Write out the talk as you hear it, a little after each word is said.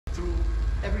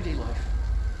everyday life,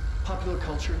 popular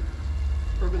culture,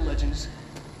 urban legends,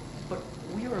 but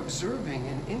we are observing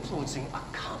and influencing a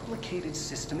complicated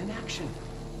system in action.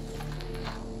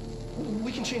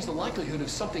 We can change the likelihood of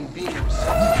something being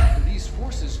receptive to these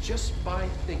forces just by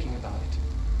thinking about it.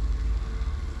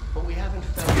 But we haven't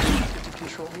found a method to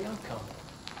control the outcome.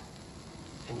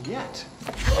 And yet,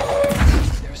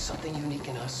 there's something unique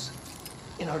in us,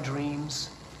 in our dreams,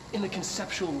 in the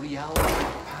conceptual reality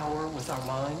of power with our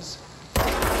minds.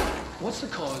 What's the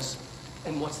cause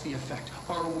and what's the effect?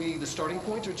 Are we the starting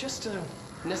point or just a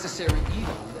necessary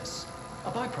evil in this?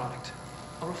 A byproduct,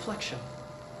 a reflection,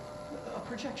 a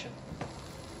projection?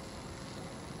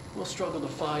 We'll struggle to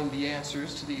find the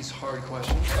answers to these hard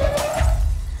questions.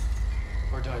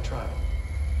 Or die trying.